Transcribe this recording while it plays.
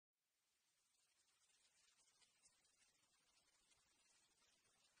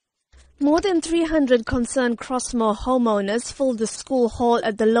More than 300 concerned Crossmoor homeowners filled the school hall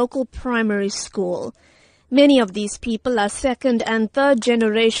at the local primary school. Many of these people are second and third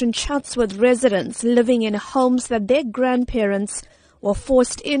generation Chatsworth residents living in homes that their grandparents were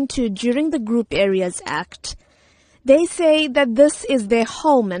forced into during the Group Areas Act. They say that this is their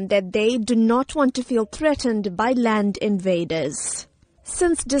home and that they do not want to feel threatened by land invaders.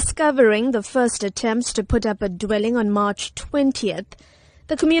 Since discovering the first attempts to put up a dwelling on March 20th,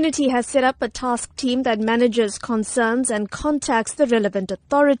 the community has set up a task team that manages concerns and contacts the relevant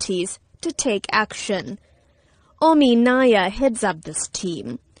authorities to take action. Omi Naya heads up this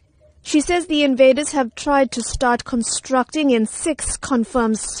team. She says the invaders have tried to start constructing in 6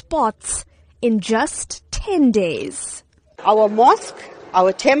 confirmed spots in just 10 days. Our mosque,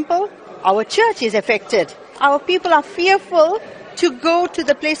 our temple, our church is affected. Our people are fearful to go to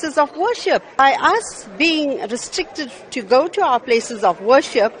the places of worship. By us being restricted to go to our places of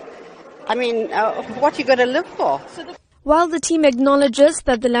worship, what you got to live for? While the team acknowledges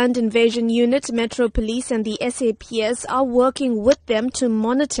that the Land Invasion Unit, Metro Police and the SABC are working with them to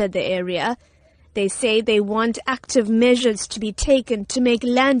monitor the area, they say they want active measures to be taken to make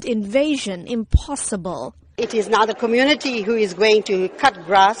land invasion impossible. It is now the community who is going to cut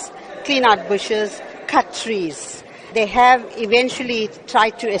grass, clean out bushes, cut trees. They have eventually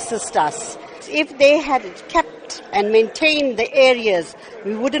tried to assist us. If they had kept and maintained the areas,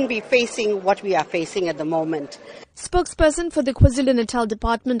 we wouldn't be facing what we are facing at the moment. Spokesperson for the KwaZulu-Natal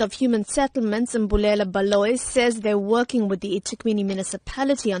Department of Human Settlements, Mbulela Baloy, says they're working with the eThekwini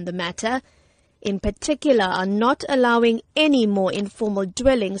municipality on the matter, in particular are not allowing any more informal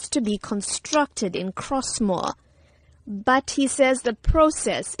dwellings to be constructed in Crossmoor. But he says the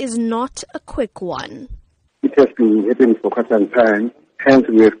process is not a quick one. It has been happening for quite some time. Hence,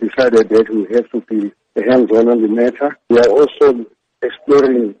 we have decided that we have to be hands-on on the matter. We are also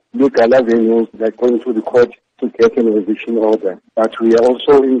exploring legal avenues like going to the court to get an eviction order. But we are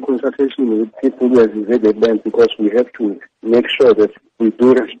also in consultation with people who have invaded land because we have to make sure that we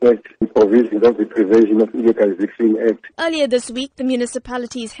do respect the provisions of the Prevention of Illegal Eviction Act. Earlier this week, the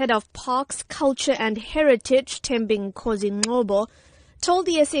municipality's head of Parks, Culture and Heritage, Tembing Khozi-Ngobo, told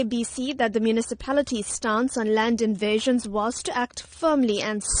the SABC that the municipality's stance on land invasions was to act firmly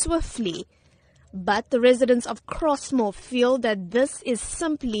and swiftly. But the residents of Crossmoor feel that this is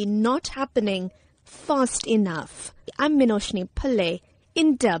simply not happening fast enough. I'm Minoshni Pillay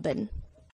in Durban.